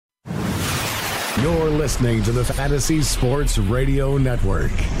You're listening to the Fantasy Sports Radio Network.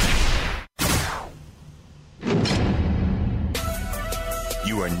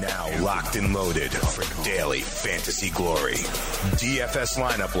 You are now locked and loaded for Daily Fantasy Glory. DFS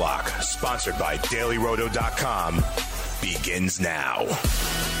Lineup Lock, sponsored by DailyRoto.com, begins now.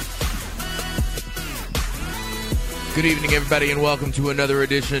 Good evening, everybody, and welcome to another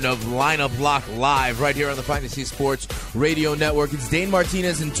edition of Lineup Lock Live right here on the Fantasy Sports Radio Network. It's Dane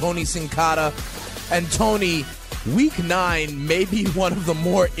Martinez and Tony Sincata. And Tony, Week 9 may be one of the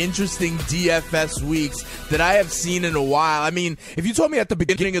more interesting DFS weeks that I have seen in a while. I mean, if you told me at the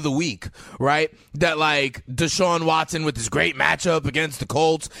beginning of the week, right, that like Deshaun Watson with his great matchup against the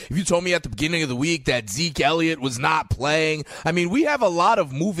Colts, if you told me at the beginning of the week that Zeke Elliott was not playing, I mean, we have a lot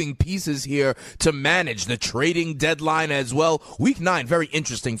of moving pieces here to manage the trading deadline as well. Week 9, very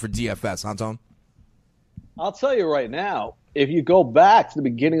interesting for DFS, huh, Tone? I'll tell you right now, if you go back to the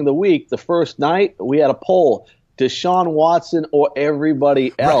beginning of the week, the first night, we had a poll. Deshaun Watson or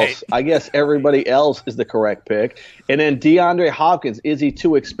everybody else? Right. I guess everybody else is the correct pick. And then DeAndre Hopkins, is he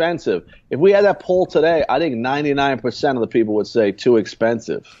too expensive? If we had that poll today, I think 99% of the people would say too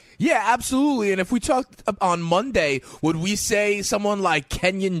expensive. Yeah, absolutely. And if we talked on Monday, would we say someone like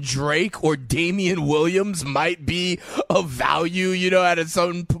Kenyon Drake or Damian Williams might be of value, you know, at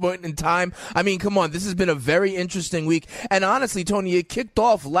some point in time? I mean, come on, this has been a very interesting week. And honestly, Tony, it kicked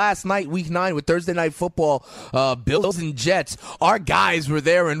off last night, Week 9, with Thursday Night Football, Bills and Jets. Our guys were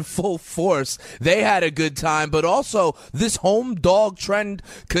there in full force. They had a good time. But also, this home dog trend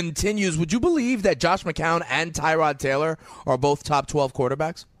continues. Would you believe that Josh McCown and Tyrod Taylor are both top 12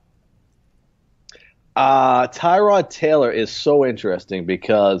 quarterbacks? Tyrod Taylor is so interesting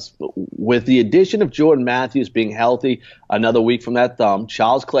because with the addition of Jordan Matthews being healthy another week from that thumb,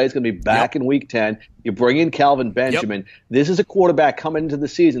 Charles Clay is going to be back in Week 10. You bring in Calvin Benjamin. This is a quarterback coming into the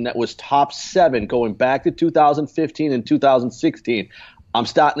season that was top 7 going back to 2015 and 2016. I'm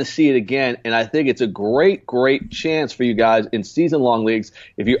starting to see it again, and I think it's a great, great chance for you guys in season-long leagues.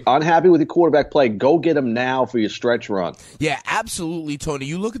 If you're unhappy with your quarterback play, go get him now for your stretch run. Yeah, absolutely, Tony.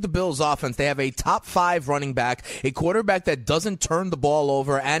 You look at the Bills' offense. They have a top 5 running back, a quarterback that doesn't turn the ball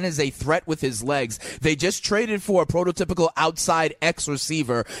over and is a threat with his legs. They just traded for a prototypical outside X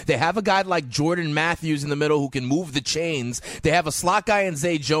receiver. They have a guy like Jordan Matthews in the middle who can move the chains. They have a slot guy in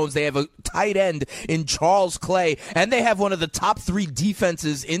Zay Jones. They have a tight end in Charles Clay, and they have one of the top 3 defenses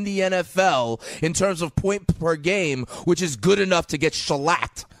in the NFL in terms of point per game, which is good enough to get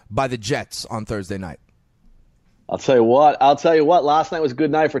shellacked by the Jets on Thursday night. I'll tell you what. Last night was a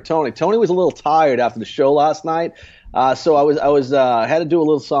good night for Tony. Tony was a little tired after the show last night, so I had to do a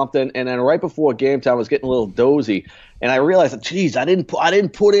little something, and then right before game time, I was getting a little dozy, and I realized that, geez, I didn't put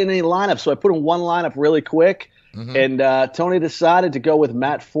in any lineups, so I put in one lineup really quick. Mm-hmm. And Tony decided to go with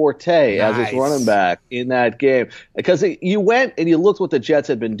Matt Forte as his running back in that game because you went and you looked what the Jets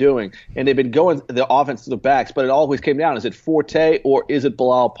had been doing, and they've been going the offense to the backs, but it always came down, is it Forte or is it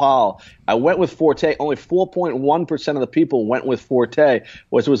Bilal Powell? I went with Forte. Only 4.1% of the people went with Forte,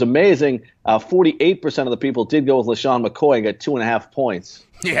 which was amazing. 48% of the people did go with LaShawn McCoy and got 2.5 points.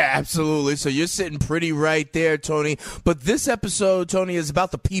 Yeah, absolutely. So you're sitting pretty right there, Tony. But this episode, Tony, is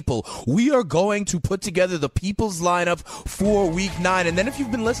about the people. We are going to put together the people's lineup for Week 9. And then if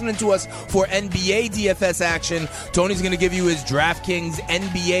you've been listening to us for NBA DFS action, Tony's going to give you his DraftKings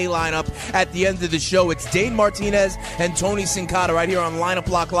NBA lineup at the end of the show. It's Dane Martinez and Tony Sincata right here on Lineup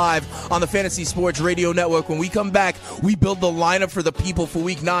Lock Live on the Fantasy Sports Radio Network. When we come back, we build the lineup for the people for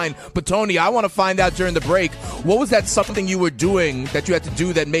Week 9. But, Tony, I want to find out during the break, what was that something you were doing that you had to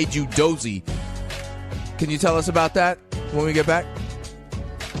do that made you dozy? Can you tell us about that when we get back?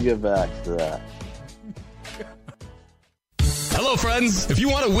 Get back to that. Hello, friends. If you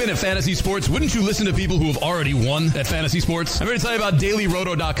want to win at Fantasy Sports, wouldn't you listen to people who have already won at Fantasy Sports? I'm going to tell you about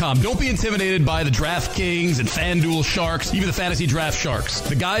DailyRoto.com. Don't be intimidated by the DraftKings and FanDuel Sharks, even the Fantasy Draft Sharks.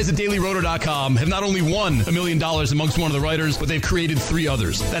 The guys at DailyRoto.com have not only won $1 million amongst one of the writers, but they've created 3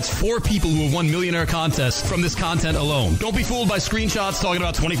 others. That's 4 people who have won millionaire contests from this content alone. Don't be fooled by screenshots talking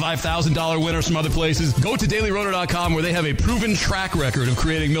about $25,000 winners from other places. Go to DailyRoto.com where they have a proven track record of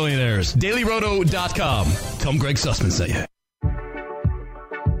creating millionaires. DailyRoto.com. Tell them Greg Sussman sent you.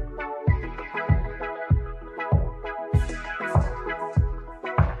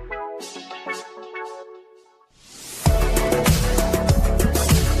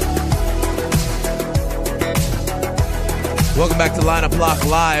 Welcome back to Lineup Lock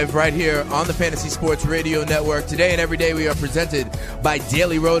Live right here on the Fantasy Sports Radio Network. Today and every day we are presented by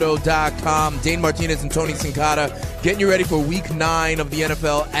DailyRoto.com. Dane Martinez and Tony Sincata getting you ready for Week 9 of the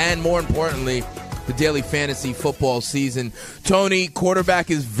NFL and, more importantly, the daily fantasy football season. Tony, quarterback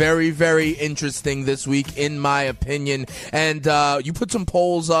is very, very interesting this week, in my opinion. And you put some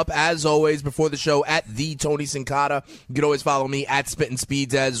polls up, as always, before the show at the Tony Sincata. You can always follow me at Spittin'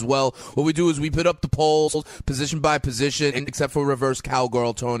 Speeds as well. What we do is we put up the polls, position by position, except for reverse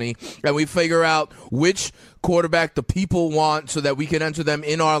cowgirl, Tony, and we figure out which quarterback the people want so that we can enter them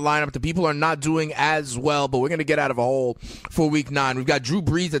in our lineup. The people are not doing as well, but we're going to get out of a hole for week 9. We've got Drew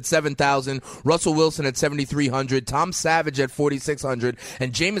Brees at 7,000, Russell Wilson at 7,300, Tom Savage at 4,600,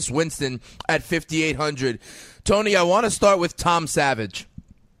 and Jameis Winston at 5,800. Tony, I want to start with Tom Savage.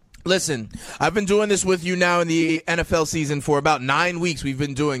 Listen, I've been doing this with you now in the NFL season for about 9 weeks. We've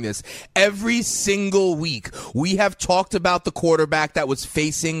been doing this. Every single week, we have talked about the quarterback that was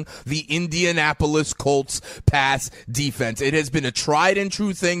facing the Indianapolis Colts pass defense. It has been a tried and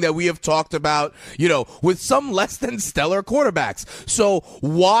true thing that we have talked about, with some less than stellar quarterbacks. So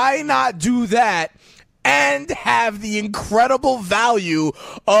why not do that and have the incredible value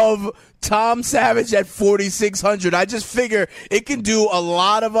of Tom Savage at 4,600. I just figure it can do a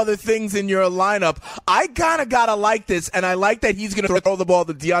lot of other things in your lineup. I kind of got to like this, and I like that he's going to throw the ball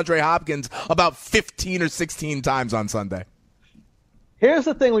to DeAndre Hopkins about 15 or 16 times on Sunday. Here's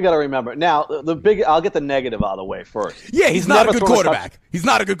the thing we got to remember. Now, I'll get the negative out of the way first. Yeah, he's not a good quarterback. He's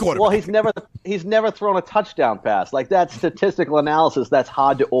not a good quarterback. Well, he's never thrown a touchdown pass. Like, that statistical analysis, that's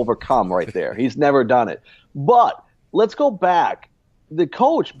hard to overcome right there. He's never done it. But let's go back. The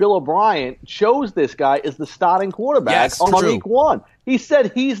coach, Bill O'Brien, chose this guy as the starting quarterback on week 1. He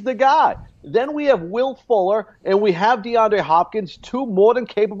said he's the guy. Then we have Will Fuller, and we have DeAndre Hopkins, 2 more than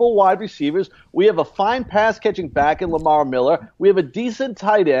capable wide receivers. We have a fine pass-catching back in Lamar Miller. We have a decent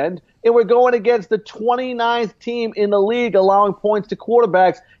tight end, and we're going against the 29th team in the league allowing points to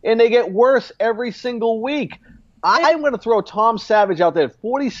quarterbacks, and they get worse every single week. I'm going to throw Tom Savage out there at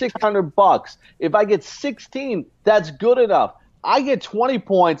 $4,600. If I get 16, that's good enough. I get 20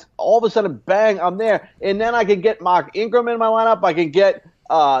 points, all of a sudden, bang, I'm there. And then I can get Mark Ingram in my lineup.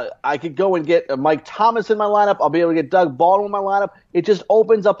 I could go and get Mike Thomas in my lineup. I'll be able to get Doug Baldwin in my lineup. It just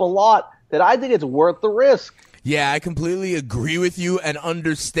opens up a lot that I think it's worth the risk. Yeah, I completely agree with you and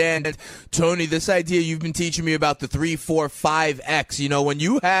understand, Tony, this idea you've been teaching me about the 3-4-5X. When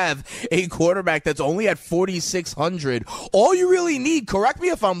you have a quarterback that's only at 4,600, all you really need, correct me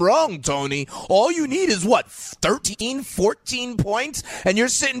if I'm wrong, Tony, all you need is 13, 14 points, and you're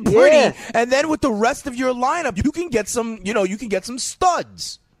sitting pretty. Yeah. And then with the rest of your lineup, you can get some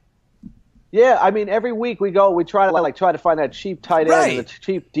studs. Yeah, I mean, every week we try to find that cheap tight end and the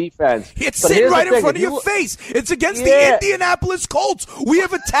cheap defense. It's sitting right in front of your face. It's against the Indianapolis Colts. We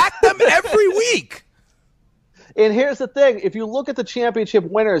have attacked them every week. And here's the thing. If you look at the championship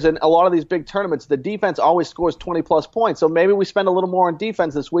winners in a lot of these big tournaments, the defense always scores 20-plus points. So maybe we spend a little more on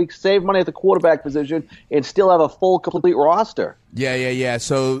defense this week, save money at the quarterback position, and still have a full, complete roster. Yeah.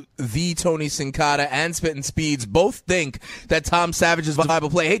 So the Tony Sincata and Spittin' Speeds both think that Tom Savage is a viable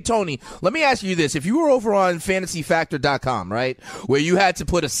play. Hey, Tony, let me ask you this. If you were over on fantasyfactor.com, right, where you had to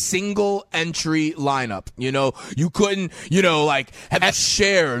put a single entry lineup, you couldn't, have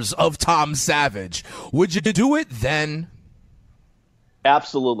shares of Tom Savage, would you do it then?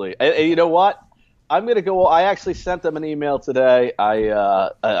 Absolutely. And you know what? I'm going to go. I actually sent them an email today.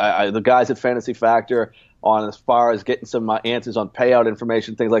 The guys at Fantasy Factor, on as far as getting some answers on payout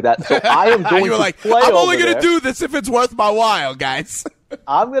information, things like that. So I am going to play I'm only going to do this if it's worth my while, guys.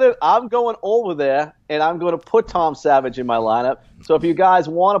 I'm going over there, and I'm going to put Tom Savage in my lineup. So if you guys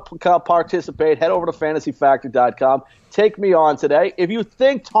want to participate, head over to fantasyfactor.com. Take me on today. If you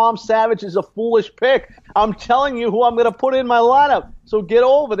think Tom Savage is a foolish pick, I'm telling you who I'm going to put in my lineup. So get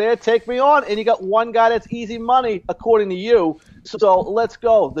over there, take me on, and you got one guy that's easy money, according to you. So let's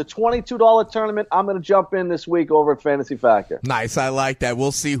go. The $22 tournament, I'm going to jump in this week over at Fantasy Factor. Nice. I like that.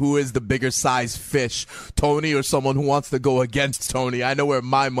 We'll see who is the bigger size fish, Tony or someone who wants to go against Tony. I know where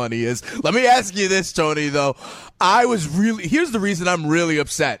my money is. Let me ask you this, Tony, though. Here's the reason I'm really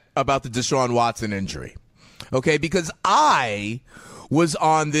upset about the Deshaun Watson injury. Okay, because I was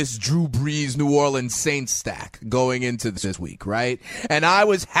on this Drew Brees New Orleans Saints stack going into this week, right? And I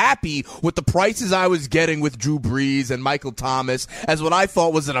was happy with the prices I was getting with Drew Brees and Michael Thomas as what I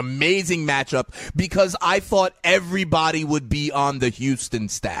thought was an amazing matchup because I thought everybody would be on the Houston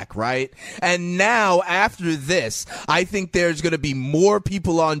stack, right? And now, after this, I think there's going to be more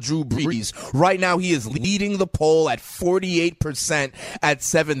people on Drew Brees. Right now, he is leading the poll at 48% at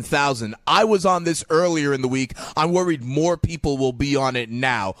 7,000. I was on this earlier in the week. I'm worried more people will be on it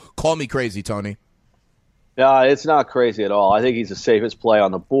now. Call me crazy, Tony. It's not crazy at all. I think he's the safest play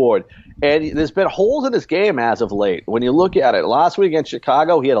on the board. And there's been holes in his game as of late. When you look at it, last week against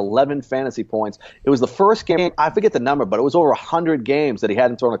Chicago, he had 11 fantasy points. It was the first game, I forget the number, but it was over 100 games that he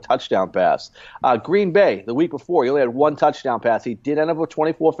hadn't thrown a touchdown pass. Green Bay, the week before, he only had one touchdown pass. He did end up with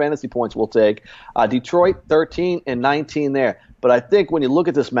 24 fantasy points, we'll take. Detroit, 13 and 19 there. But I think when you look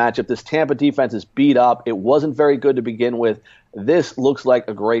at this matchup, this Tampa defense is beat up. It wasn't very good to begin with. This looks like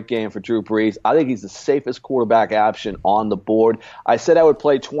a great game for Drew Brees. I think he's the safest quarterback option on the board. I said I would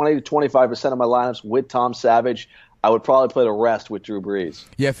play 20 to 25% of my lineups with Tom Savage. I would probably play the rest with Drew Brees.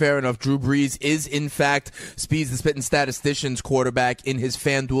 Yeah, fair enough. Drew Brees is, in fact, Speeds the Spittin' Statistician's quarterback in his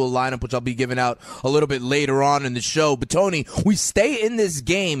FanDuel lineup, which I'll be giving out a little bit later on in the show. But, Tony, we stay in this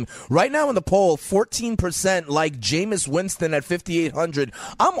game. Right now in the poll, 14% like Jameis Winston at 5,800.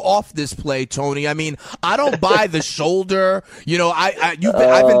 I'm off this play, Tony. I mean, I don't buy the shoulder. You know, I've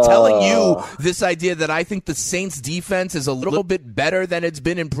been telling you this idea that I think the Saints defense is a little bit better than it's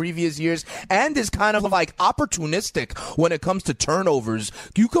been in previous years and is kind of like opportunistic when it comes to turnovers.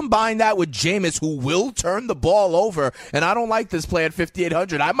 You combine that with Jameis, who will turn the ball over, and I don't like this play at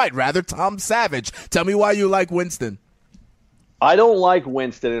 5,800. I might rather Tom Savage. Tell me why you like Winston. I don't like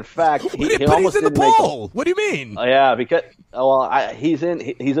Winston. In fact, he almost in the poll. What do you mean? Yeah, because he's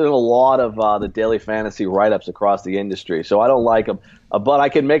in a lot of the daily fantasy write-ups across the industry, so I don't like him. But I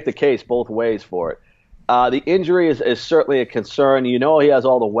can make the case both ways for it. The injury is certainly a concern. You know, he has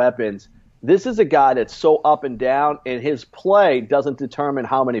all the weapons. This is a guy that's so up and down, and his play doesn't determine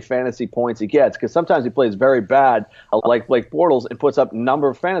how many fantasy points he gets, because sometimes he plays very bad, like Blake Bortles, and puts up a number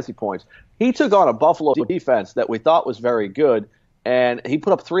of fantasy points. He took on a Buffalo defense that we thought was very good, and he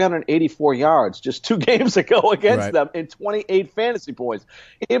put up 384 yards just 2 games ago against them and 28 fantasy points.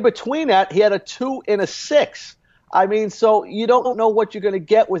 In between that, he had a 2 and a 6. I mean, so you don't know what you're going to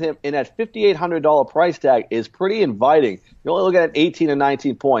get with him, and that $5,800 price tag is pretty inviting. You're only looking at 18 and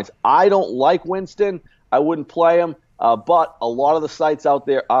 19 points. I don't like Winston. I wouldn't play him. But a lot of the sites out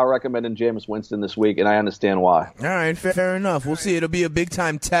there are recommending Jameis Winston this week, and I understand why. All right, fair enough. We'll see. It'll be a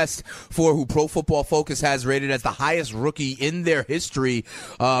big-time test for who Pro Football Focus has rated as the highest rookie in their history,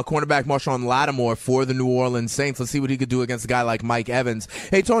 cornerback Marshawn Lattimore for the New Orleans Saints. Let's see what he could do against a guy like Mike Evans.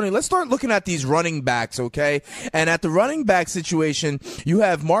 Hey, Tony, let's start looking at these running backs, okay? And at the running back situation, you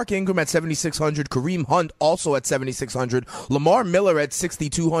have Mark Ingram at 7,600, Kareem Hunt also at 7,600, Lamar Miller at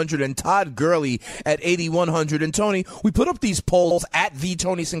 6,200, and Todd Gurley at 8,100. And, Tony, we put up these polls at the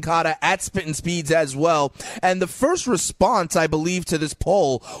Tony Sincata, at Spittin' Speeds as well. And the first response, I believe, to this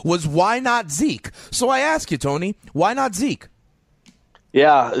poll was, why not Zeke? So I ask you, Tony, why not Zeke?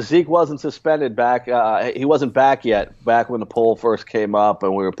 Yeah, Zeke wasn't suspended back. He wasn't back yet, back when the poll first came up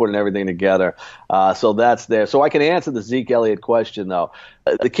and we were putting everything together. So that's there. So I can answer the Zeke Elliott question, though.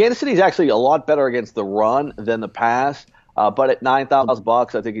 The Kansas City is actually a lot better against the run than the pass. But at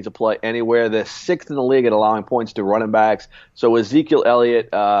 $9,000, I think he's a play anywhere. They're 6th in the league at allowing points to running backs. So Ezekiel Elliott,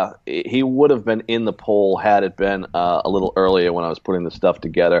 he would have been in the poll had it been a little earlier when I was putting the stuff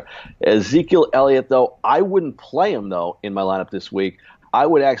together. Ezekiel Elliott, though, I wouldn't play him, though, in my lineup this week. I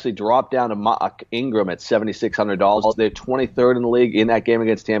would actually drop down to Mark Ingram at $7,600. They're 23rd in the league in that game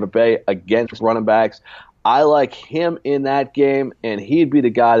against Tampa Bay against running backs. I like him in that game, and he'd be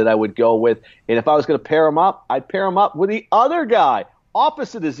the guy that I would go with. And if I was going to pair him up, I'd pair him up with the other guy,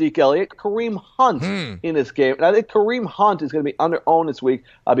 opposite of Zeke Elliott, Kareem Hunt in this game. And I think Kareem Hunt is going to be under-owned this week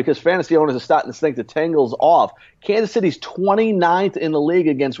because fantasy owners are starting to think the tangle's off. Kansas City's 29th in the league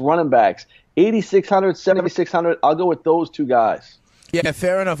against running backs. 8,600, 7,600. I'll go with those two guys. Yeah,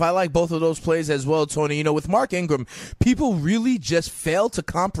 fair enough. I like both of those plays as well, Tony. You know, with Mark Ingram, people really just fail to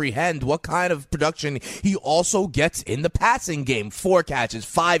comprehend what kind of production he also gets in the passing game. 4 catches,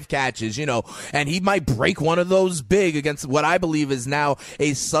 5 catches, you know, and he might break one of those big against what I believe is now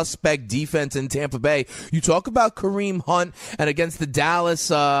a suspect defense in Tampa Bay. You talk about Kareem Hunt and against the Dallas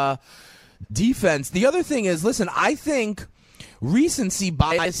defense. The other thing is, listen, I think recency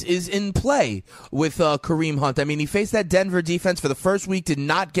bias is in play with Kareem Hunt. I mean, he faced that Denver defense for the first week, did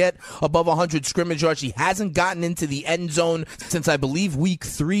not get above 100 scrimmage yards. He hasn't gotten into the end zone since, I believe, week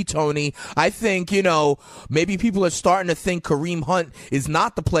 3, Tony. I think, you know, maybe people are starting to think Kareem Hunt is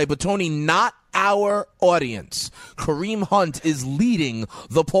not the play, but, Tony, not our audience. Kareem Hunt is leading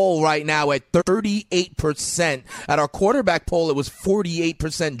the poll right now at 38%. At our quarterback poll, it was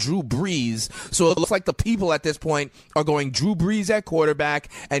 48% Drew Brees. So it looks like the people at this point are going Drew Brees at quarterback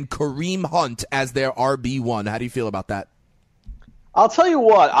and Kareem Hunt as their RB1. How do you feel about that? I'll tell you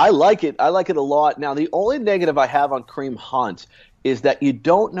what, I like it. I like it a lot. Now, the only negative I have on Kareem Hunt is that you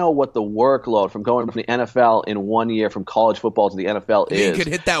don't know what the workload from going from the NFL in 1 year from college football to the NFL is. He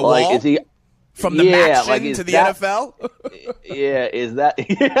could hit that wall? From the matching to the NFL? Is that?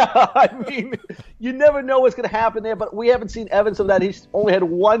 Yeah, I mean, you never know what's going to happen there, but we haven't seen evidence of that. He's only had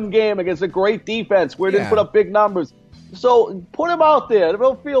one game against a great defense where he didn't put up big numbers. So put him out there.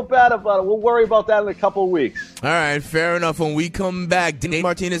 Don't feel bad about it. We'll worry about that in a couple of weeks. All right, fair enough. When we come back, Dane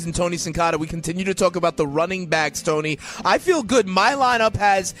Martinez and Tony Sincata, we continue to talk about the running backs, Tony. I feel good. My lineup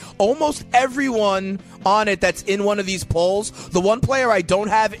has almost everyone on it that's in one of these polls. The one player I don't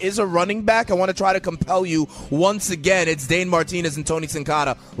have is a running back. I want to try to compel you once again. It's Dane Martinez and Tony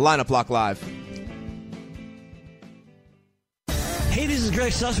Sincata, Lineup Block Live. Hey, this is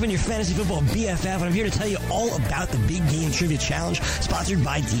Greg Sussman, your fantasy football BFF, and I'm here to tell you all about the Big Game Trivia Challenge, sponsored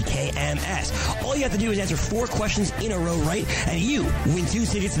by DKMS. All you have to do is answer 4 questions in a row right, and you win 2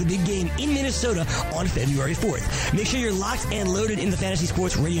 tickets to the big game in Minnesota on February 4th. Make sure you're locked and loaded in the Fantasy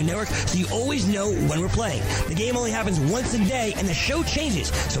Sports Radio Network so you always know when we're playing. The game only happens once a day, and the show changes,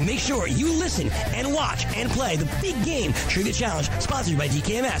 so make sure you listen and watch and play the Big Game Trivia Challenge, sponsored by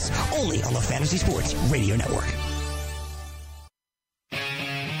DKMS, only on the Fantasy Sports Radio Network.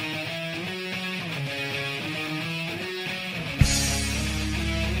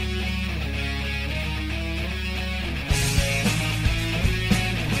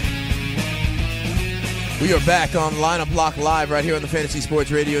 We are back on Lineup Block Live right here on the Fantasy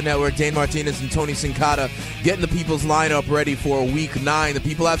Sports Radio Network. Dane Martinez and Tony Sincata getting the people's lineup ready for Week 9. The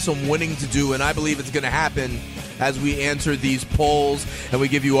people have some winning to do, and I believe it's going to happen as we answer these polls and we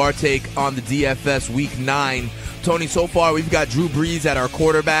give you our take on the DFS Week 9. Tony, so far we've got Drew Brees at our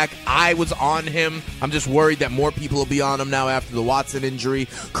quarterback. I was on him. I'm just worried that more people will be on him now after the Watson injury.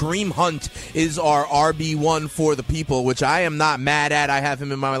 Kareem Hunt is our RB1 for the people, which I am not mad at. I have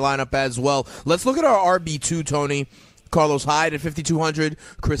him in my lineup as well. Let's look at our RB2, Tony. Carlos Hyde at 5,200,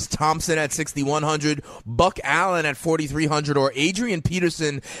 Chris Thompson at 6,100, Buck Allen at 4,300, or Adrian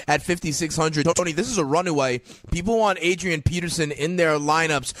Peterson at 5,600. Tony, this is a runaway. People want Adrian Peterson in their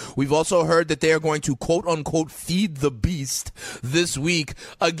lineups. We've also heard that they are going to quote-unquote feed the beast this week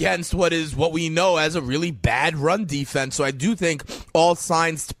against what we know as a really bad run defense. So I do think all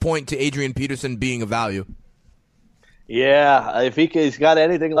signs point to Adrian Peterson being a value. Yeah, if he's got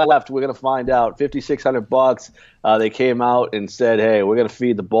anything left, we're going to find out. $5,600. They came out and said, hey, we're going to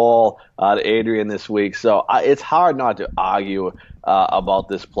feed the ball to Adrian this week. So it's hard not to argue about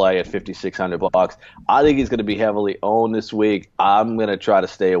this play at $5,600. I think he's going to be heavily owned this week. I'm going to try to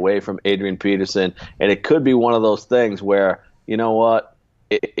stay away from Adrian Peterson. And it could be one of those things where, you know what,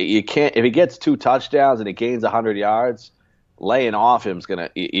 you can't, if he gets 2 touchdowns and he gains 100 yards, laying off him is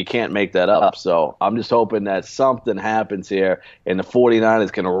you can't make that up. So I'm just hoping that something happens here and the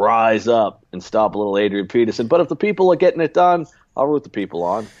 49ers can rise up and stop a little Adrian Peterson. But if the people are getting it done, I'll root the people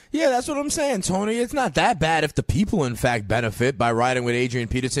on. Yeah, that's what I'm saying, Tony. It's not that bad if the people, in fact, benefit by riding with Adrian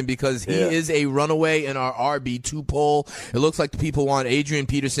Peterson because he is a runaway in our RB2 poll. It looks like the people want Adrian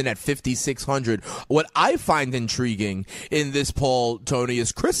Peterson at 5,600. What I find intriguing in this poll, Tony,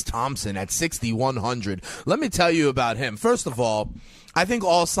 is Chris Thompson at 6,100. Let me tell you about him. First of all, I think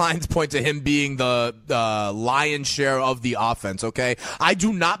all signs point to him being the lion's share of the offense, okay? I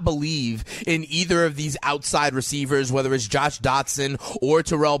do not believe in either of these outside receivers, whether it's Josh Dotson or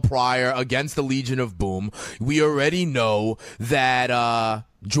Terrell Pryor against the Legion of Boom. We already know that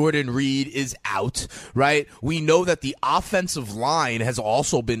Jordan Reed is out, right? We know that the offensive line has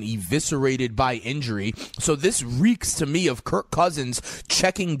also been eviscerated by injury. So this reeks to me of Kirk Cousins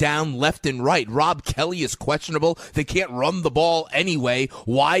checking down left and right. Rob Kelly is questionable. They can't run the ball anyway.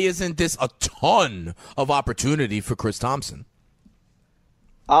 Why isn't this a ton of opportunity for Chris Thompson?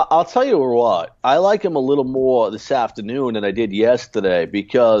 I'll tell you what, I like him a little more this afternoon than I did yesterday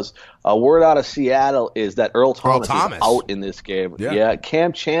because word out of Seattle is that Earl Thomas is out in this game. Yeah,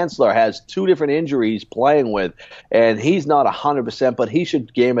 Cam Chancellor has 2 different injuries playing with, and he's not 100%, but he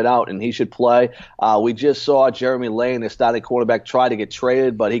should game it out and he should play. We just saw Jeremy Lane, the starting quarterback, try to get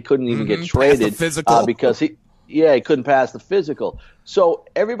traded, but he couldn't even get traded because he couldn't pass the physical. So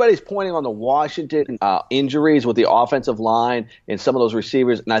everybody's pointing on the Washington injuries with the offensive line and some of those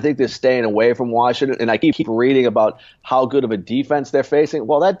receivers, and I think they're staying away from Washington. And I keep reading about how good of a defense they're facing.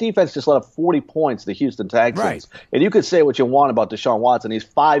 Well, that defense just let up 40 points to the Houston Texans. Right. And you could say what you want about Deshaun Watson. He's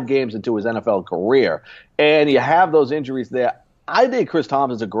 5 games into his NFL career, and you have those injuries there. I think Chris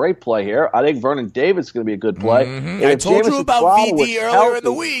Thompson's a great play here. I think Vernon Davis is going to be a good play. Mm-hmm. I told you about VD earlier in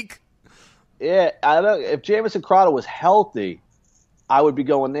the week. Yeah, if Jamison Crowder was healthy, I would be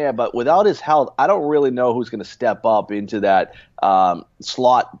going there. But without his health, I don't really know who's going to step up into that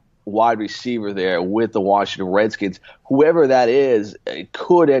slot wide receiver there with the Washington Redskins. Whoever that is, it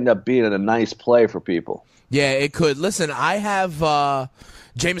could end up being a nice play for people. Yeah, it could. Listen, I have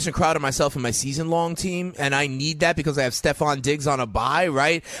Jamison Crowder myself in my season-long team, and I need that because I have Stephon Diggs on a bye,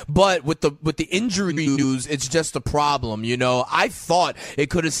 right? But with the injury news, it's just a problem, you know. I thought it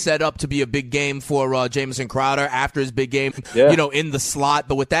could have set up to be a big game for Jamison Crowder after his big game, you know, in the slot.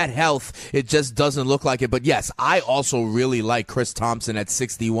 But with that health, it just doesn't look like it. But yes, I also really like Chris Thompson at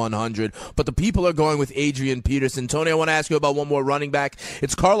 6,100. But the people are going with Adrian Peterson. Tony, I want to ask you about one more running back.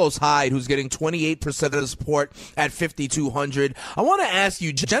 It's Carlos Hyde, who's getting 28% of the support at 5,200. I want to ask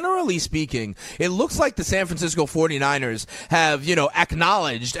you, generally speaking, it looks like the San Francisco 49ers have, you know,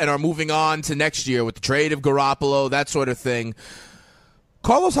 acknowledged and are moving on to next year with the trade of Garoppolo, that sort of thing.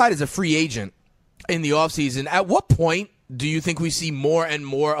 Carlos Hyde is a free agent in the offseason. At what point do you think we see more and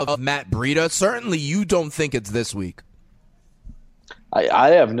more of Matt Breida? Certainly you don't think it's this week. I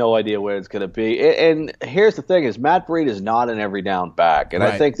have no idea where it's going to be. And here's the thing is Matt Breida is not an every down back. And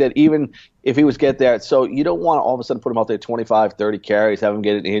I think that even if he was get there, so you don't want to all of a sudden put him out there 25, 30 carries, have him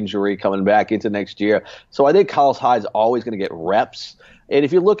get an injury coming back into next year. So I think Carlos Hyde's always going to get reps. And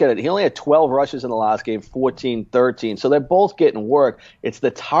if you look at it, he only had 12 rushes in the last game, 14, 13. So they're both getting work. It's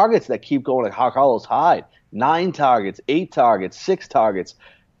the targets that keep going to Carlos Hyde. 9 targets, 8 targets, 6 targets.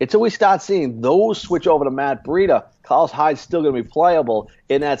 Until we start seeing those switch over to Matt Breida, Carlos Hyde's still going to be playable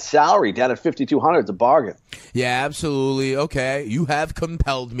in that salary down at 5,200. It's a bargain. Yeah, absolutely. Okay, you have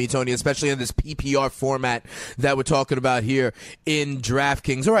compelled me, Tony, especially in this PPR format that we're talking about here in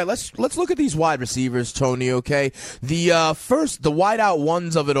DraftKings. All right, let's look at these wide receivers, Tony. Okay, the first, the wideout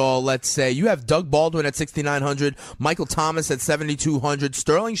ones of it all. Let's say you have Doug Baldwin at 6,900, Michael Thomas at 7,200,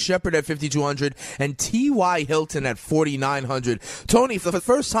 Sterling Shepard at 5,200, and T.Y. Hilton at 4,900. Tony, for the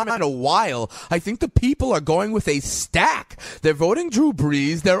first time in a while, I think the people are going with a stack. They're voting Drew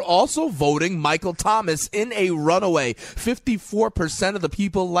Brees. They're also voting Michael Thomas in a runaway. 54% of the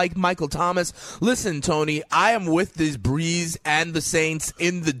people like Michael Thomas. Listen, Tony, I am with this Brees and the Saints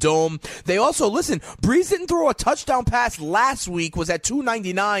in the Dome. They also, listen, Brees didn't throw a touchdown pass last week, was at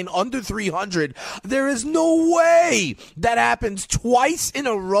 299, under 300. There is no way that happens twice in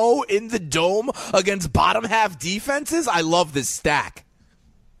a row in the Dome against bottom half defenses. I love this stack.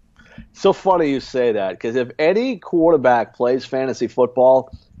 So funny you say that, because if any quarterback plays fantasy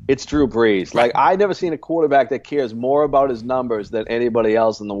football, it's Drew Brees. Like, I've never seen a quarterback that cares more about his numbers than anybody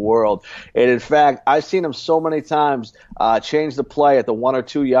else in the world. And in fact, I've seen him so many times change the play at the 1 or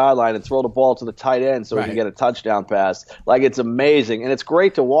 2 yard line and throw the ball to the tight end so he can get a touchdown pass. Like, it's amazing. And it's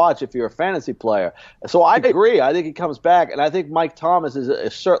great to watch if you're a fantasy player. So I agree. I think he comes back. And I think Mike Thomas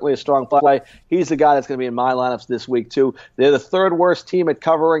is certainly a strong play. He's the guy that's going to be in my lineups this week, too. They're the third worst team at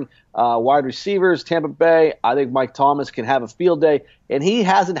covering wide receivers, Tampa Bay. I think Mike Thomas can have a field day, and he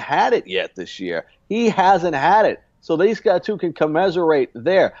hasn't had it yet this year. He hasn't had it. So these guys, too, can commiserate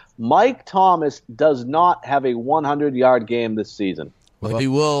there. Mike Thomas does not have a 100-yard game this season. Well, he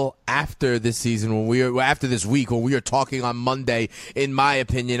will after this season, after this week, when we are talking on Monday, in my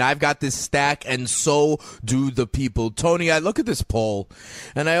opinion. I've got this stack, and so do the people. Tony, I look at this poll,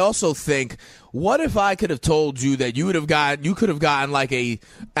 and I also think, what if I could have told you that you could have gotten like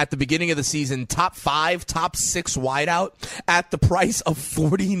at the beginning of the season, top 5, top 6 wideout at the price of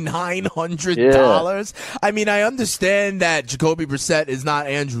 $4,900? I mean, I understand that Jacoby Brissett is not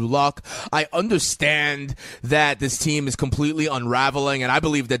Andrew Luck. I understand that this team is completely unraveling, and I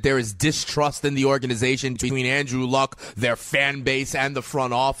believe that there is distrust in the organization between Andrew Luck, their fan base, and the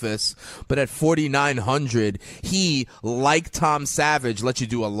front office. But at $4,900, he, like Tom Savage, lets you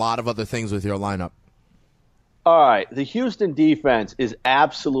do a lot of other things with your lineup. All right, the Houston defense is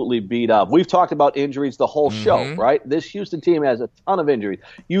absolutely beat up. We've talked about injuries the whole show, right? This Houston team has a ton of injuries.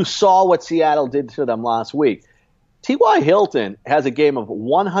 You saw what Seattle did to them last week. T.Y. Hilton has a game of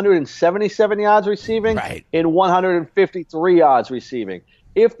 177 yards receiving and 153 yards receiving.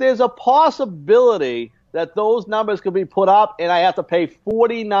 If there's a possibility that those numbers could be put up and I have to pay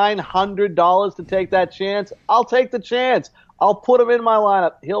 $4,900 to take that chance, I'll take the chance. I'll put him in my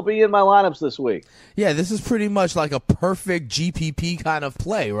lineup. He'll be in my lineups this week. Yeah, this is pretty much like a perfect GPP kind of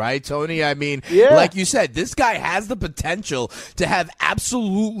play, right, Tony? I mean, like you said, this guy has the potential to have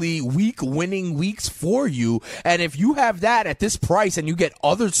absolutely week-winning weeks for you. And if you have that at this price and you get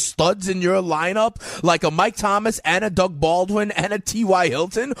other studs in your lineup, like a Mike Thomas and a Doug Baldwin and a T.Y.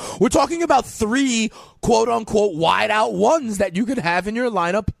 Hilton, we're talking about 3 quote-unquote wide-out ones that you could have in your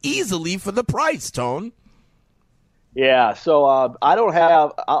lineup easily for the price, Tone. Yeah, so I don't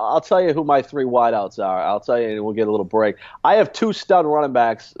have – I'll tell you who my 3 wideouts are. I'll tell you, and we'll get a little break. I have 2 stud running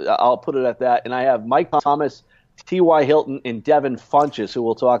backs. I'll put it at that. And I have Mike Thomas, T.Y. Hilton, and Devin Funchess, who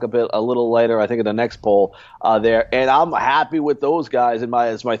we'll talk a little later, I think, in the next poll there. And I'm happy with those guys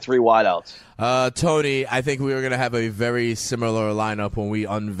as my 3 wideouts. Tony, I think we are going to have a very similar lineup when we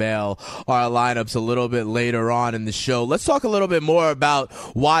unveil our lineups a little bit later on in the show. Let's talk a little bit more about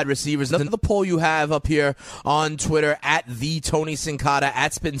wide receivers. Another poll you have up here on Twitter at the Tony Sincata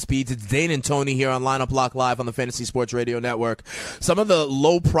at Spin Speeds. It's Dane and Tony here on Lineup Lock Live on the Fantasy Sports Radio Network. Some of the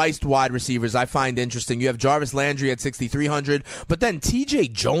low-priced wide receivers I find interesting. You have Jarvis Landry at $6,300, but then T.J.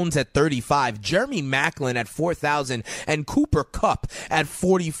 Jones at $35,000, Jeremy Maclin at $4,000, and Cooper Kupp at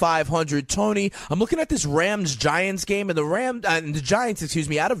 $4,500. Tony, I'm looking at this Rams-Giants game, and the Giants,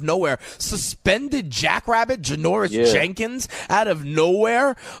 out of nowhere, suspended Jackrabbit Janoris Jenkins out of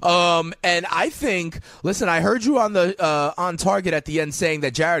nowhere. And I think, listen, I heard you on Target at the end saying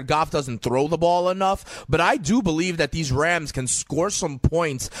that Jared Goff doesn't throw the ball enough, but I do believe that these Rams can score some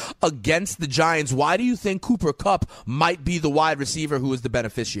points against the Giants. Why do you think Cooper Kupp might be the wide receiver who is the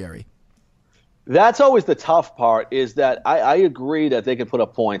beneficiary? That's always the tough part, is that I agree that they can put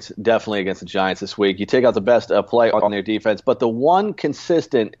up points definitely against the Giants this week. You take out the best play on their defense, but the one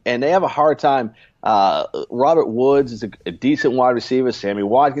consistent, and they have a hard time, Robert Woods is a decent wide receiver. Sammy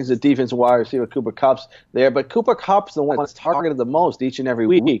Watkins is a defensive wide receiver. Cooper Kupp's there, but Cooper Kupp's the one that's targeted the most each and every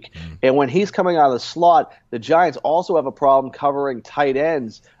week. And when he's coming out of the slot, the Giants also have a problem covering tight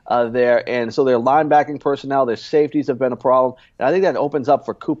ends there, and so their linebacking personnel, their safeties have been a problem. And I think that opens up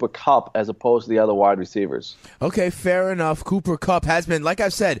for Cooper Kupp as opposed to the other wide receivers. Okay, fair enough. Cooper Kupp has been, like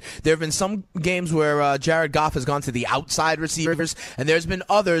I've said, there have been some games where Jared Goff has gone to the outside receivers, and there's been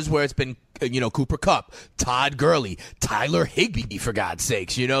others where it's been Cooper Kupp, Todd Gurley, Tyler Higbee, for God's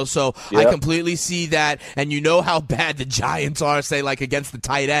sakes, So I completely see that, and you know how bad the Giants are, say, like against the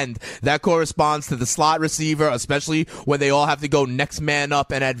tight end. That corresponds to the slot receiver, especially when they all have to go next man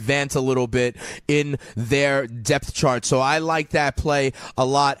up and advance a little bit in their depth chart. So I like that play a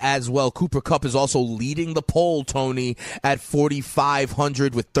lot as well. Cooper Kupp is also leading the poll, Tony, at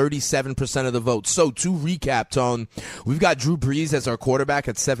 4,500 with 37% of the vote. So to recap, Tone, we've got Drew Brees as our quarterback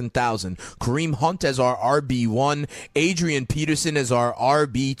at 7,000. Kareem Hunt as our RB1, Adrian Peterson as our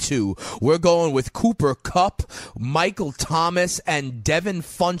RB2. We're going with Cooper Kupp, Michael Thomas, and Devin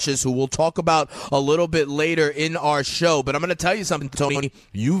Funchess, who we'll talk about a little bit later in our show. But I'm going to tell you something, Tony.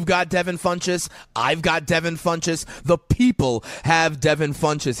 You've got Devin Funchess. I've got Devin Funchess. The people have Devin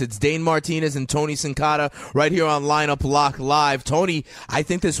Funchess. It's Dane Martinez and Tony Sincata right here on Lineup Lock Live. Tony, I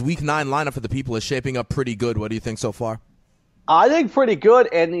think this Week 9 lineup for the people is shaping up pretty good. What do you think so far? I think pretty good,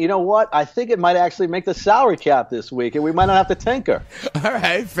 and you know what? I think it might actually make the salary cap this week, and we might not have to tinker. All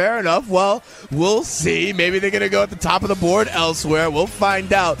right, fair enough. Well, we'll see. Maybe they're going to go at the top of the board elsewhere. We'll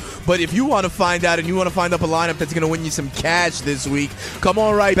find out. But if you want to find out and you want to find up a lineup that's going to win you some cash this week, come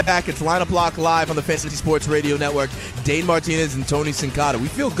on right back. It's Lineup Lock Live on the Fantasy Sports Radio Network. Dane Martinez and Tony Sincata. We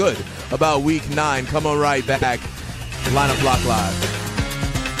feel good about Week 9. Come on right back. Lineup Lock Live.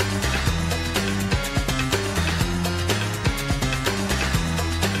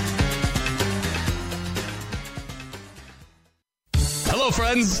 Hello,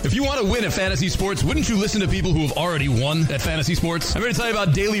 friends. If you want to win at fantasy sports, wouldn't you listen to people who have already won at fantasy sports? I'm going to tell you about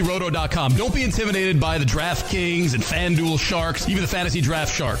DailyRoto.com. Don't be intimidated by the DraftKings and FanDuel Sharks, even the Fantasy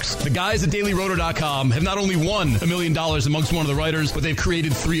Draft Sharks. The guys at DailyRoto.com have not only won $1 million amongst one of the writers, but they've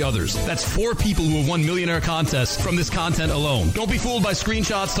created 3 others. That's 4 people who have won millionaire contests from this content alone. Don't be fooled by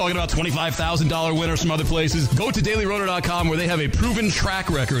screenshots talking about $25,000 winners from other places. Go to DailyRoto.com, where they have a proven track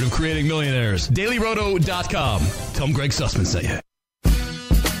record of creating millionaires. DailyRoto.com. Tell them Greg Sussman sent you.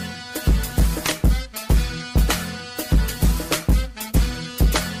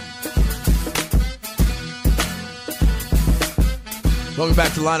 Welcome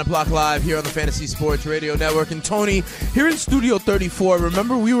back to Lineup Lock Live here on the Fantasy Sports Radio Network. And Tony, here in Studio 34,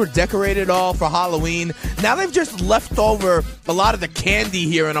 remember we were decorated all for Halloween? Now they've just left over a lot of the candy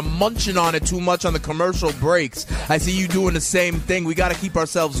here, and I'm munching on it too much on the commercial breaks. I see you doing the same thing. We got to keep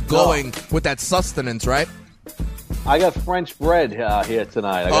ourselves going with that sustenance, right? I got French bread here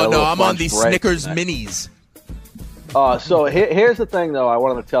tonight. I'm on the Snickers Minis. So here's the thing, though, I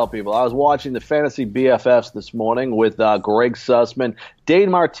wanted to tell people. I was watching the Fantasy BFFs this morning with Greg Sussman,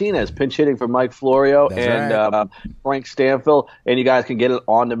 Dane Martinez, pinch hitting for Mike Florio, Frank Stanfield. And you guys can get it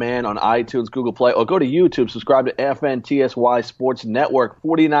on demand on iTunes, Google Play, or go to YouTube, subscribe to FNTSY Sports Network.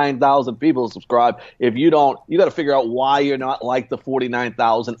 49,000 people subscribe. If you don't, you got to figure out why you're not like the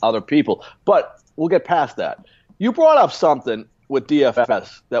 49,000 other people. But we'll get past that. You brought up something with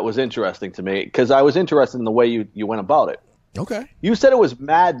DFS that was interesting to me, because I was interested in the way you went about it. Okay. You said it was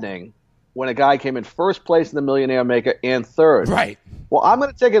maddening when a guy came in first place in the Millionaire Maker and third. Right. Well, I'm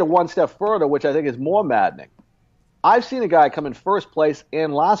going to take it one step further, which I think is more maddening. I've seen a guy come in first place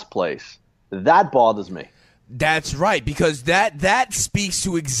and last place. That bothers me. That's right, because that speaks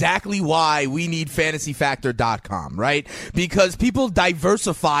to exactly why we need fantasyfactor.com, right? Because people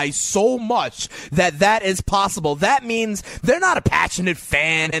diversify so much that is possible. That means they're not a passionate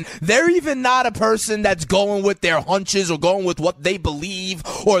fan, and they're even not a person that's going with their hunches or going with what they believe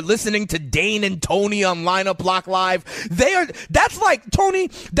or listening to Dane and Tony on Lineup Block Live. That's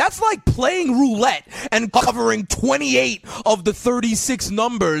like playing roulette and covering 28 of the 36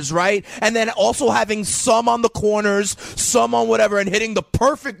 numbers, right? And then also having some on the corners, some on whatever, and hitting the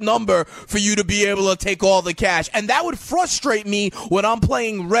perfect number for you to be able to take all the cash. And that would frustrate me when I'm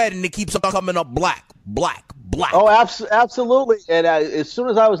playing red and it keeps coming up black. Oh, absolutely. And as soon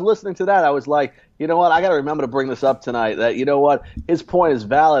as I was listening to that, I was like, you know what? I got to remember to bring this up tonight. That, you know what? His point is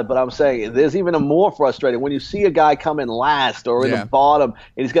valid, but I'm saying there's even a more frustrating when you see a guy come in last or in the bottom,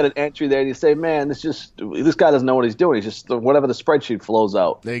 and he's got an entry there, and you say, man, this guy doesn't know what he's doing. He's just whatever the spreadsheet flows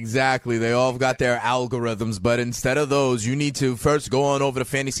out. Exactly. They all have got their algorithms, but instead of those, you need to first go on over to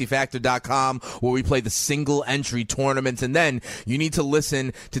fantasyfactor.com where we play the single entry tournaments, and then you need to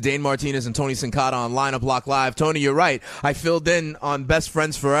listen to Dane Martinez and Tony Sincata on Lineup Block Live. Tony, you're right. I filled in on Best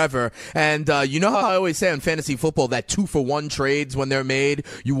Friends Forever, and you know how I always say on fantasy football that 2-for-1 trades, when they're made,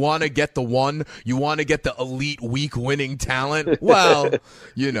 you want to get the one, you want to get the elite week winning talent. Well,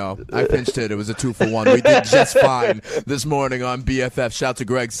 you know, I pinched it. It was a 2-for-1. We did just fine this morning on BFF. Shout to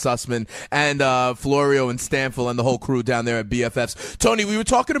Greg Sussman and Florio and Stanfield and the whole crew down there at BFFs. Tony, we were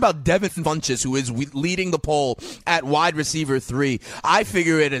talking about Devin Funchess, who is leading the poll at wide receiver 3. I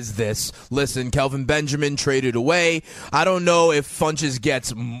figure it as this. Listen, Kelvin Benjamin traded away. I don't know if Funchess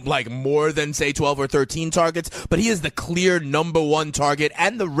gets like more than, say, 12 or 13 targets, but he is the clear number 1 target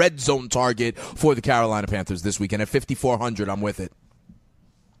and the red zone target for the Carolina Panthers this weekend. At 5,400, I'm with it.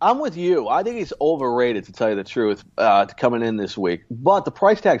 I'm with you. I think he's overrated, to tell you the truth, coming in this week. But the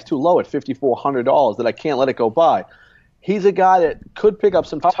price tag's too low at $5,400 that I can't let it go by. He's a guy that could pick up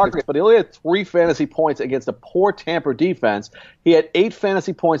some targets, but he only had 3 fantasy points against a poor Tampa defense. He had 8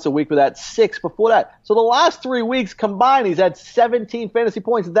 fantasy points a week with that, 6 before that. So the last 3 weeks combined, he's had 17 fantasy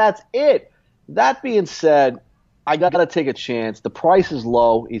points. That's it. That being said, I got to take a chance. The price is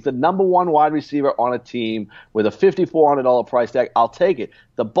low. He's the number 1 wide receiver on a team with a $5,400 price tag. I'll take it.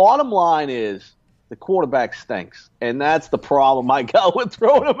 The bottom line is the quarterback stinks, and that's the problem I got with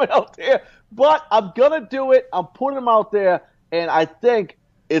throwing him out there. But I'm going to do it. I'm putting him out there, and I think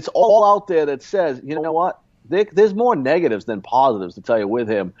it's all out there that says, you know what? There's more negatives than positives, to tell you, with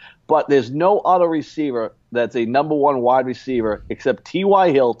him. But there's no other receiver that's a number 1 wide receiver except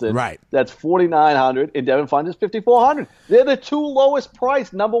T.Y. Hilton. Right. That's $4,900, and Devin Funchess $5,400. They're the 2 lowest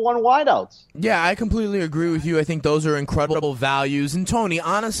priced number 1 wideouts. Yeah, I completely agree with you. I think those are incredible values. And Tony,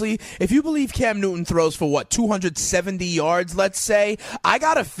 honestly, if you believe Cam Newton throws for 270 yards, let's say, I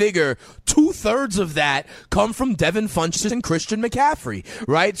gotta figure 2/3 of that come from Devin Funchess and Christian McCaffrey,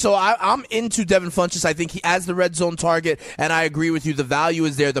 right? So I'm into Devin Funchess. I think he has the red zone target, and I agree with you. The value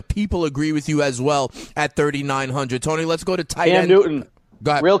is there. The people agree with you as well at 3,900. Tony, let's go to tight end. Cam Newton.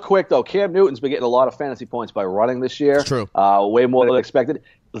 Go ahead. Real quick, though, Cam Newton's been getting a lot of fantasy points by running this year. It's true. Way more than expected.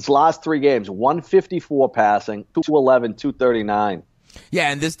 His last 3 games, 154 passing, 211, 239.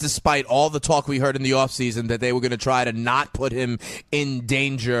 Yeah, and this despite all the talk we heard in the offseason that they were going to try to not put him in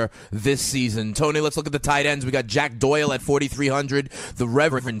danger this season. Tony, let's look at the tight ends. We got Jack Doyle at 4,300, the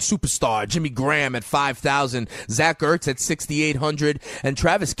Reverend Superstar Jimmy Graham at 5,000, Zach Ertz at 6,800, and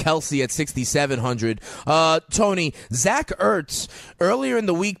Travis Kelce at 6,700. Tony, Zach Ertz earlier in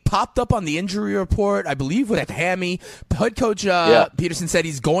the week popped up on the injury report, I believe with a hammy. Head coach Peterson said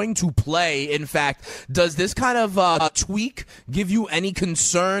he's going to play. In fact, does this kind of tweak give you any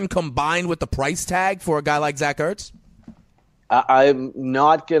concern combined with the price tag for a guy like Zach Ertz? I'm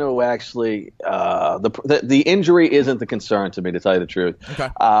not going to actually the injury isn't the concern to me, to tell you the truth. Okay.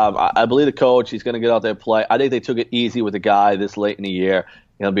 I believe the coach, he's going to get out there and play. I think they took it easy with the guy this late in the year.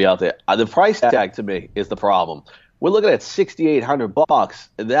 He'll be out there. The price tag to me is the problem. We're looking at $6,800.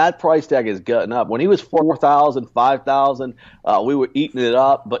 That price tag is gutting up. When he was $4,000, $5,000, we were eating it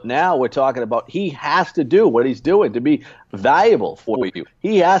up. But now we're talking about he has to do what he's doing to be valuable for you.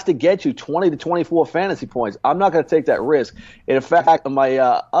 He has to get you 20 to 24 fantasy points. I'm not going to take that risk. And in fact, on my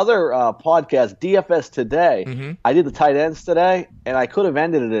other podcast, DFS Today, I did the tight ends today, and I could have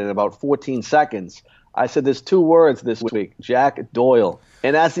ended it in about 14 seconds. I said there's 2 words this week, Jack Doyle.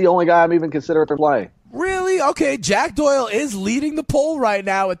 And that's the only guy I'm even considering playing. Really? Okay, Jack Doyle is leading the poll right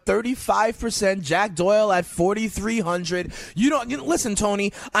now at 35%. Jack Doyle at 4,300. Listen,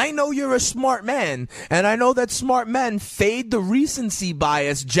 Tony, I know you're a smart man, and I know that smart men fade the recency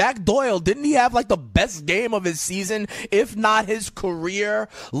bias. Jack Doyle, didn't he have like the best game of his season, if not his career,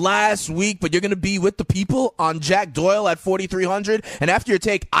 last week? But you're going to be with the people on Jack Doyle at 4,300. And after your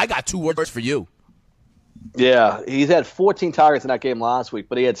take, I got 2 words for you. Yeah, he's had 14 targets in that game last week,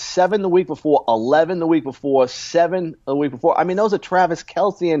 but he had 7 the week before, 11 the week before, 7 the week before. I mean, those are Travis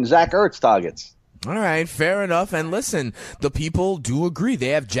Kelce and Zach Ertz targets. All right, fair enough. And listen, the people do agree. They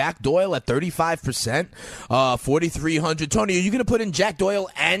have Jack Doyle at 35%, 4,300. Tony, are you going to put in Jack Doyle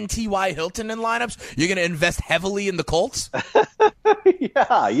and T.Y. Hilton in lineups? You're going to invest heavily in the Colts?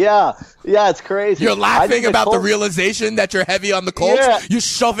 Yeah, it's crazy. You're laughing about the realization that you're heavy on the Colts? Yeah. You're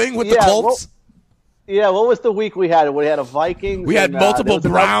shoving with the Colts? What was the week we had? We had a Vikings. We had multiple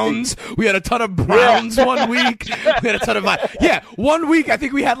Browns. We had a ton of Browns 1 week. We had a ton of 1 week. I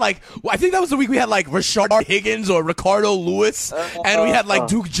think that was the week we had like Rashard Higgins or Ricardo Lewis, and we had like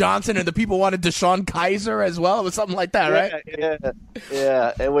Duke Johnson, and the people wanted Deshaun Kaiser as well. It was something like that, right?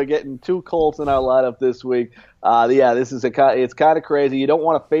 Yeah. And we're getting 2 Colts in our lineup this week. This is it's kind of crazy. You don't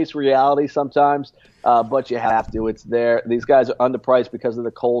want to face reality sometimes, but you have to. It's there. These guys are underpriced because of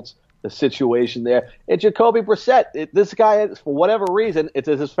the Colts. The situation there. And Jacoby Brissett, this guy, for whatever reason, it's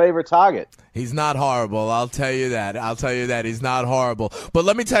his favorite target. He's not horrible. I'll tell you that. He's not horrible. But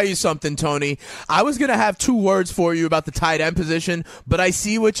let me tell you something, Tony. I was going to have 2 words for you about the tight end position, but I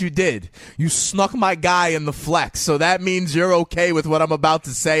see what you did. You snuck my guy in the flex, so that means you're okay with what I'm about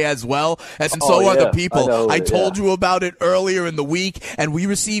to say as well, and so are the people. I told you about it earlier in the week, and we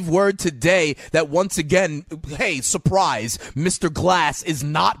received word today that once again, hey, surprise, Mr. Glass is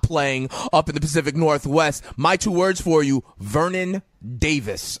not playing up in the Pacific Northwest. My 2 words for you, Vernon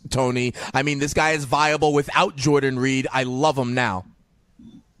Davis, Tony. I mean, this guy is viable without Jordan Reed. I love him now.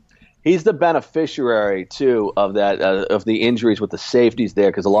 He's the beneficiary, too, of that of the injuries with the safeties there,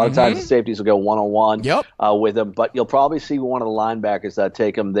 because a lot of times the safeties will go one-on-one with him, but you'll probably see one of the linebackers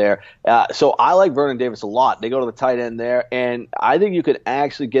take him there. So I like Vernon Davis a lot. They go to the tight end there, and I think you could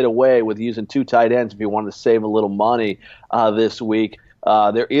actually get away with using 2 tight ends if you wanted to save a little money this week.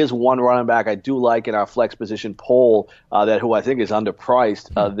 There is one running back I do like in our flex position poll who I think is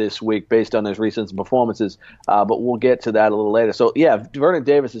underpriced this week based on his recent performances, but we'll get to that a little later. So, Vernon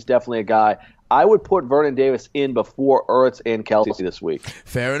Davis is definitely a guy. I would put Vernon Davis in before Ertz and Kelce this week.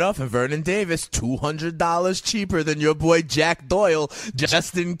 Fair enough. And Vernon Davis, $200 cheaper than your boy Jack Doyle,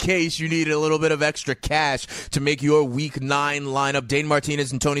 just in case you need a little bit of extra cash to make your Week 9 lineup. Dane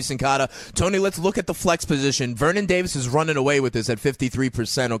Martinez and Tony Sincata. Tony, let's look at the flex position. Vernon Davis is running away with this at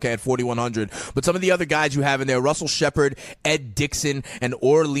 53%, okay, at 4,100. But some of the other guys you have in there, Russell Shepard, Ed Dixon, and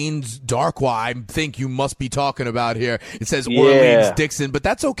Orleans Darkwa, I think you must be talking about here. It says Orleans Dixon, but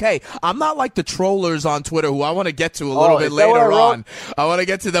that's okay. I'm not like the trollers on Twitter who I want to get to a little bit later on. I want to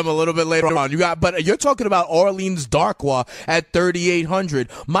get to them a little bit later on. But you're talking about Orleans Darkwa at 3,800.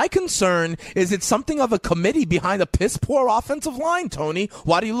 My concern is it's something of a committee behind a piss poor offensive line, Tony.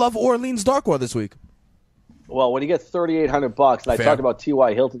 Why do you love Orleans Darkwa this week? Well, when you get $3,800, and I talked about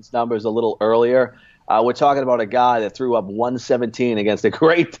T.Y. Hilton's numbers a little earlier, we're talking about a guy that threw up 117 against a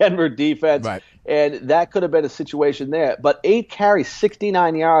great Denver defense, and that could have been a situation there. But 8 carries,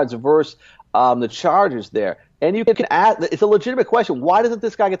 69 yards versus the Chargers there. And you can ask, it's a legitimate question. Why doesn't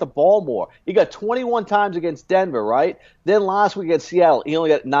this guy get the ball more? He got 21 times against Denver, right? Then last week against Seattle, he only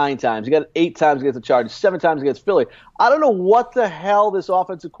got 9 times. He got 8 times against the Chargers, 7 times against Philly. I don't know what the hell this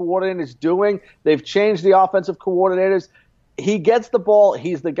offensive coordinator is doing. They've changed the offensive coordinators. He gets the ball.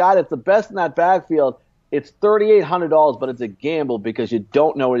 He's the guy that's the best in that backfield. It's $3,800, but it's a gamble because you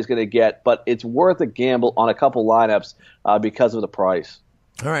don't know what he's going to get. But it's worth a gamble on a couple lineups because of the price.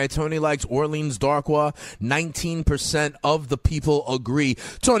 All right, Tony likes Orleans Darkwa. 19% of the people agree.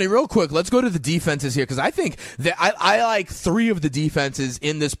 Tony, real quick, let's go to the defenses here because I think that I like 3 of the defenses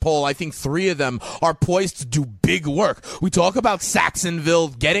in this poll. I think 3 of them are poised to do big work. We talk about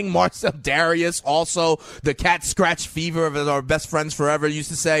Saxonville getting Marcel Darius, also the cat scratch fever of our best friends forever used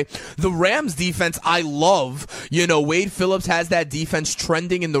to say. The Rams defense I love. You know, Wade Phillips has that defense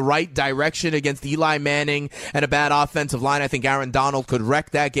trending in the right direction against Eli Manning and a bad offensive line. I think Aaron Donald could wreck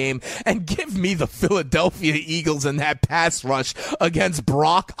that game, and give me the Philadelphia Eagles in that pass rush against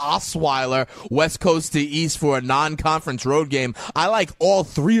Brock Osweiler, West Coast to East for a non-conference road game. I like all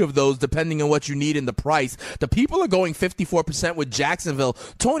 3 of those depending on what you need in the price. The people are going 54% with Jacksonville.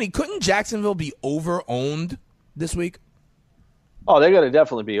 Tony, couldn't Jacksonville be over-owned this week? Oh, they're going to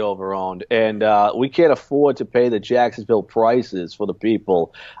definitely be overowned, and we can't afford to pay the Jacksonville prices for the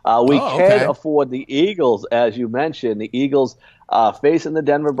people. We can afford the Eagles, as you mentioned. The Eagles facing the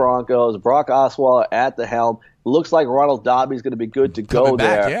Denver Broncos. Brock Osweiler at the helm. Looks like Ronald Darby's going to be good to go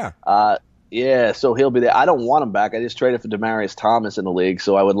back, there. Yeah. Yeah, so he'll be there. I don't want him back. I just traded for Demaryius Thomas in the league,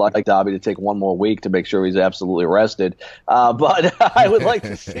 so I would like Darby to take one more week to make sure he's absolutely rested. But I would like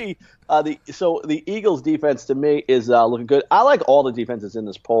to see the Eagles' defense to me is looking good. I like all the defenses in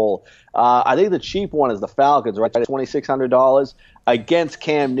this poll. I think the cheap one is the Falcons, right? $2,600 against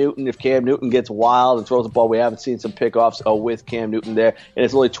Cam Newton. If Cam Newton gets wild and throws the ball, we haven't seen some pickoffs with Cam Newton there, and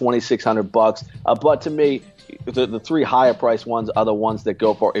it's only $2,600. But to me, the three higher priced ones are the ones that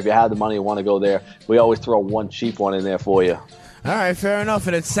go for, if you have the money and want to go there, we always throw one cheap one in there for you. All right, fair enough.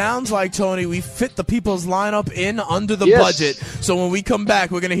 And it sounds like, Tony, we fit the people's lineup in under the budget. So when we come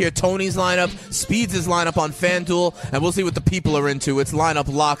back, we're going to hear Tony's lineup, Speeds' lineup on FanDuel, and we'll see what the people are into. It's Lineup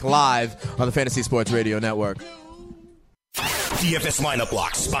Lock Live on the Fantasy Sports Radio Network. DFS Lineup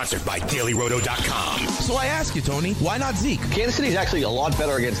Lock, sponsored by DailyRoto.com. So I ask you, Tony, why not Zeke? Kansas City's actually a lot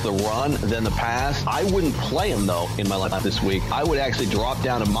better against the run than the pass. I wouldn't play him, though, in my lineup this week. I would actually drop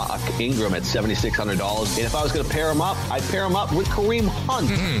down to Mark Ingram at $7,600. And if I was going to pair him up, I'd pair him up with Kareem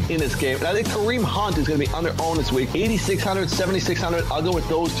Hunt in this game. And I think Kareem Hunt is going to be under-owned this week. $8,600, $7,600. I'll go with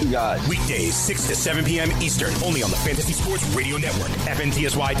those two guys. Weekdays, 6 to 7 p.m. Eastern, only on the Fantasy Sports Radio Network.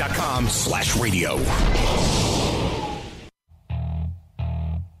 FNTSY.com/radio.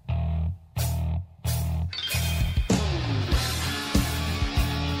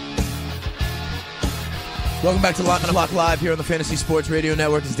 Welcome back to Lineup Lock Live here on the Fantasy Sports Radio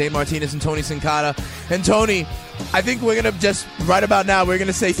Network. It's Dave Martinez and Tony Sincata. And Tony, I think we're going to just, right about now, we're going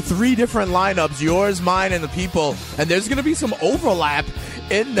to say three different lineups, yours, mine, and the people. And there's going to be some overlap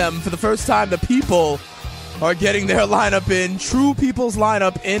in them. For the first time, the people are getting their lineup in, true people's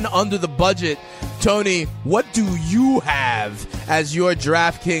lineup in under the budget. Tony, what do you have as your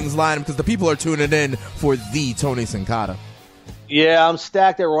DraftKings lineup? Because the people are tuning in for the Tony Sincata. Yeah, I'm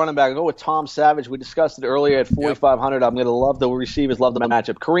stacked at running back. I'll go with Tom Savage. We discussed it earlier at 4,500. I'm going to love the receivers, love the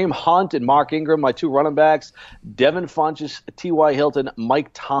matchup. Kareem Hunt and Mark Ingram, my two running backs. Devin Funchess, T.Y. Hilton, Mike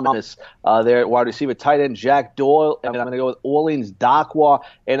Thomas. There at wide receiver, tight end Jack Doyle. And I'm going to go with Orleans Darkwa.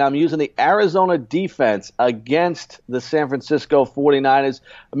 And I'm using the Arizona defense against the San Francisco 49ers.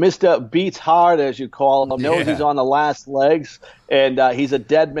 Mr. Beats Hard, as you call him, knows he's on the last legs. And he's a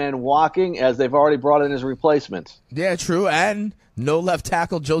dead man walking, as they've already brought in his replacement. Yeah, true. And no left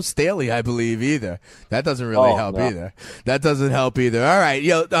tackle Joe Staley, I believe, either. That doesn't really help either. That doesn't help either. All right,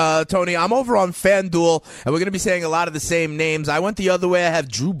 Tony, I'm over on FanDuel, and we're going to be saying a lot of the same names. I went the other way. I have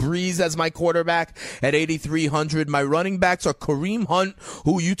Drew Brees as my quarterback at 8,300. My running backs are Kareem Hunt,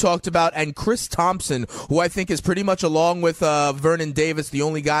 who you talked about, and Chris Thompson, who I think is pretty much, along with Vernon Davis, the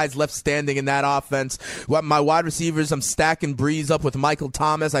only guys left standing in that offense. My wide receivers, I'm stacking Brees up with Michael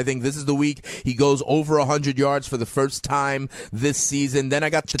Thomas. I think this is the week he goes over 100 yards for the first time this season. Then I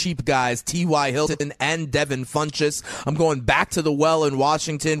got the cheap guys, T.Y. Hilton and Devin Funchess. I'm going back to the well in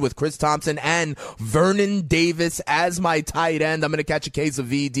Washington with Chris Thompson and Vernon Davis as my tight end. I'm going to catch a case of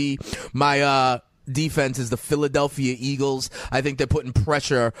VD. My defense is the Philadelphia Eagles. I think they're putting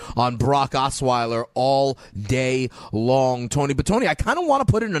pressure on Brock Osweiler all day long, Tony. But, Tony, I kind of want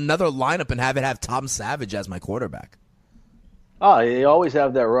to put in another lineup and have it have Tom Savage as my quarterback. Oh, you always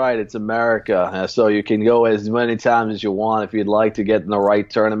have that right. It's America. So you can go as many times as you want if you'd like to get in the right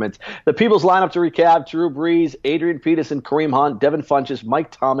tournament. The people's lineup to recap: Drew Brees, Adrian Peterson, Kareem Hunt, Devin Funchess, Mike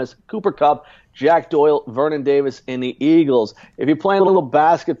Thomas, Cooper Kupp, Jack Doyle, Vernon Davis, and the Eagles. If you're playing a little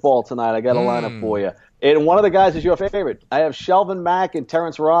basketball tonight, I got a lineup for you. And one of the guys is your favorite. I have Shelvin Mack and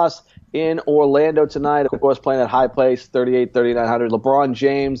Terrence Ross in Orlando tonight. Of course, playing at high place, 3,800, 3,900. LeBron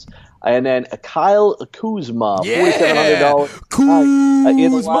James. And then Kyle Kuzma, $4,700. Kuzma.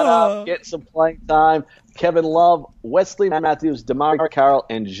 In the lineup, getting some playing time. Kevin Love, Wesley Matthews, DeMar Carroll,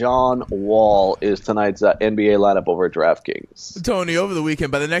 and John Wall is tonight's NBA lineup over at DraftKings. Tony, over the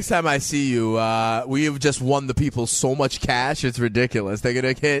weekend, by the next time I see you, we have just won the people so much cash, it's ridiculous. They're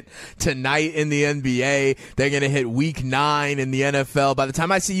going to hit tonight in the NBA. They're going to hit Week 9 in the NFL. By the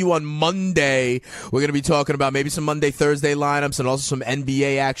time I see you on Monday, we're going to be talking about maybe some Monday, Thursday lineups and also some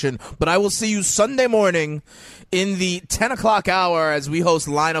NBA action. But I will see you Sunday morning in the 10 o'clock hour as we host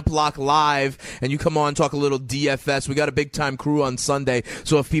Lineup Lock Live, and you come on, talk a little DFS. We got a big-time crew on Sunday,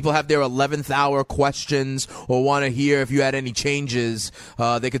 so if people have their 11th hour questions or want to hear if you had any changes,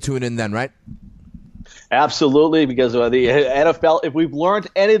 they could tune in then, right? Absolutely, because the NFL, if we've learned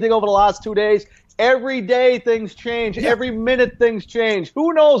anything over the last 2 days, Every day things change. Yeah. Every minute things change.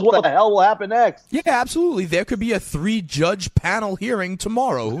 Who knows what the hell will happen next? Yeah, absolutely. There could be a 3-judge panel hearing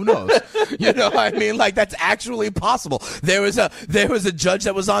tomorrow. Who knows? You know, I mean, like, that's actually possible. There was a judge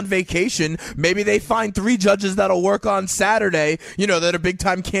that was on vacation. Maybe they find 3 judges that'll work on Saturday, you know, that are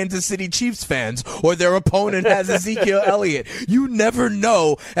big-time Kansas City Chiefs fans, or their opponent has Ezekiel Elliott. You never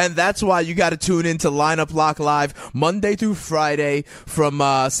know, and that's why you got to tune in to Lineup Lock Live Monday through Friday from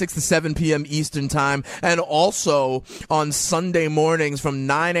 6 to 7 p.m. Eastern Time, and also on Sunday mornings from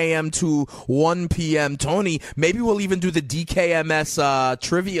 9 a.m. to 1 p.m. Tony, maybe we'll even do the DKMS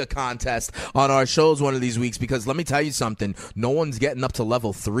trivia contest on our shows one of these weeks, because let me tell you something, no one's getting up to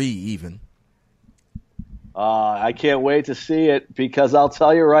level 3 even. I can't wait to see it, because I'll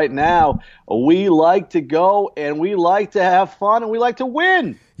tell you right now, we like to go and we like to have fun and we like to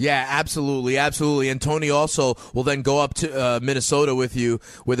win. Yeah, absolutely, absolutely. And Tony also will then go up to Minnesota with you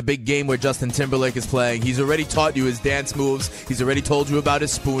with a big game where Justin Timberlake is playing. He's already taught you his dance moves. He's already told you about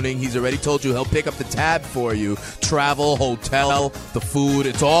his spooning. He's already told you he'll pick up the tab for you. Travel, hotel, the food.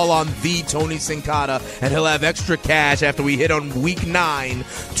 It's all on the Tony Sincata, and he'll have extra cash after we hit on week 9.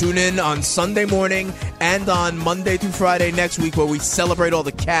 Tune in on Sunday morning and on Monday through Friday next week, where we celebrate all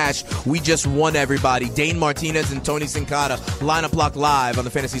the cash we just won, everybody. Dane Martinez and Tony Sincata, Lineup Lock Live on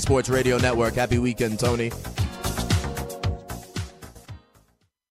the Fantasy Sports Radio Network. Happy weekend, Tony.